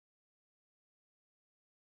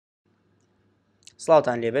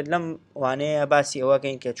سڵاوتان لێبێت لەم وانەیە باسی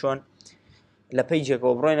ئەوەکەین کە چۆن لە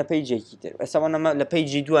پیجێکەوە بڕۆینە پیجێکی تر. ئێستا لە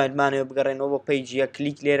پیجی دوایمانەوە بگەڕێنەوە بۆ پیجە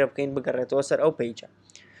کلیک لێرە بکەین بگەڕێتەوە سەر ئەو پیجە.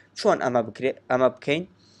 چۆن ئەمە بکەین؟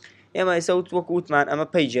 ئێمە ئێستا وەکو وتمان ئەمە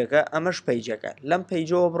پیجەکە، ئەمەش پیجەکە. لەم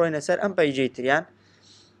پیجەوە بڕۆینە سەر ئەم پیجەی تریان.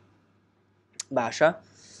 باشە،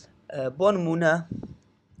 بۆ نمونە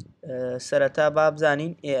سەرەتا با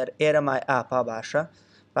بزانین ئێرە مای ئاپا. باشە،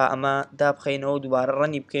 با ئەمە دابخەینەوە دووبارە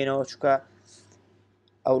ڕەنی بکەینەوە، چونکە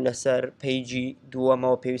ئەو لەسەر پیجی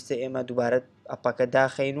دووەمەوە پێویستە ئێمە دووبارە ئەپەکە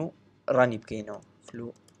داخەین و ڕەنی بکەینەوە.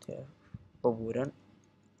 فلوتر ببورن.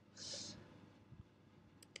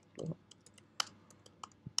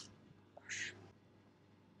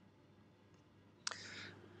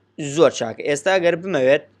 زۆر چاکە. ئێستا گەر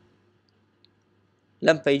بمەوێت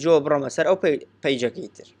لەم پیجەوە بڕۆمە سەر ئەو پیجەکەی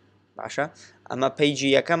تر. باشە، ئەمە پیجی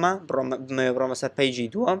یەکەمە، بڕۆمە سەر پیجی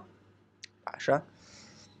دووەم. باشە،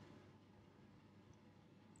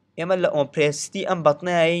 ئێمە لە ئۆمپرێستی ئەم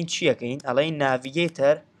بەتنایین چیەکەین؟ ئەڵێین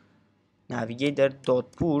ناڤیگەیتەر دۆت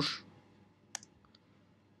پوش.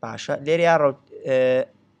 باشە، لێرە یا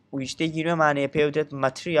ویشتێکی نوێمانەیە پێوتێت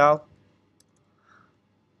ماتریال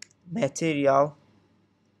ماتریال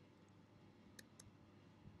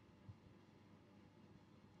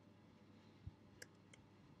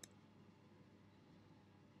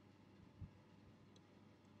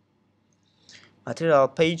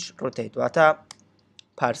پیج ڕۆتیت، واتە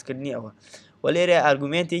پارسکردنی ئەوە. و لێرە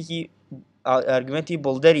ئارگومنتی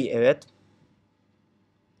بڵدەری ئەوێت،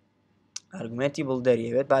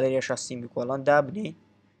 با لێرە شەستیمی کۆڵەن دابنی.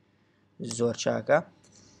 زۆر چاکە.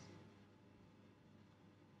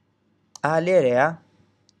 لێرەیە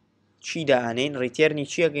چی دائانین؟ ریتێرنی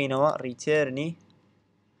چیەکەینەوە؟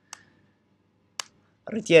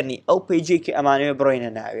 ریتێرنی ئەو پیجێکی کە ئەمانەوێ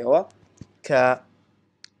بڕۆینە ناوێەوە، کە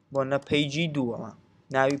بۆنە پیجی دووەمە،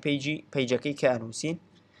 ناوی پیجەکەی کە ئەنووسین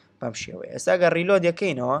بەم شێوەیە. ئێستا گە ڕیلۆد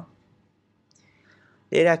یەکەینەوە،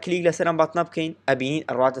 لێرە کلیک لەسەر ئەم بەتنە بکەین، ئەبینین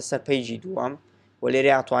ئەڕاتە سەر پیجی دووەم، و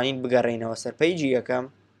لێرە ئەتوانین بگەڕێنەوە سەر پیجی یەکەم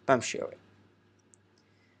بەم شێوەیە.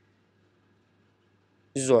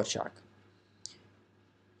 زۆر چاک.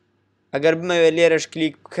 ئەگەر بمەوێت لێرەش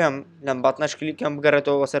کلیک بکەم، لەم بەتنەش کلیک بکەم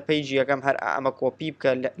بگەڕێتەوە سەر پیجی یەکەم، هەر ئەمە کۆپی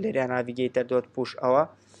بکە لێرە ناڤیگەیتەر دۆت پوش ئەوە.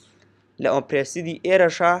 لە ئۆمپرێسیدی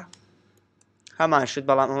ئێرەشە هەمان شت،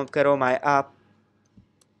 بەڵام ئەمە بکەرەوە مای ئاپ.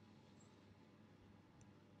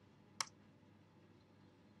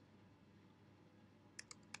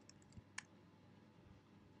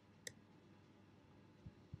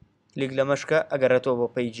 کلیک لە مەشکە ئەگەڕێتەوە بۆ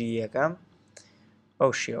پیجی یەکەم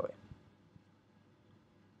ئەو شێوەیە.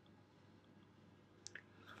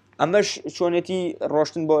 ئەمەش چۆنێتی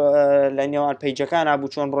ڕۆشتن بۆ لە نێوان پیجەکان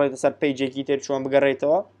بوو، چۆن بڕێتە سەر پیجێکی تر، چۆن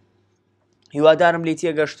بگەڕێتەوە. هیوادارم لی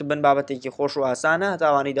تێگەشت بن، بابەتێکی خۆش و ئاسانە.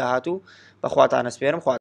 هەتاوانی داهاتوو بەخواتانە سپێرم.